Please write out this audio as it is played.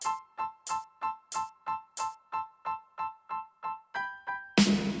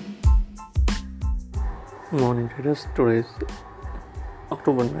Morning traders, today is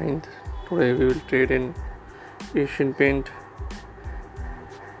October 9th. Today we will trade in Asian Paint,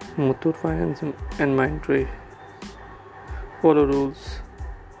 Muthoot Finance and Mindtree. Follow rules.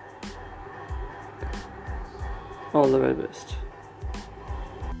 All the very best.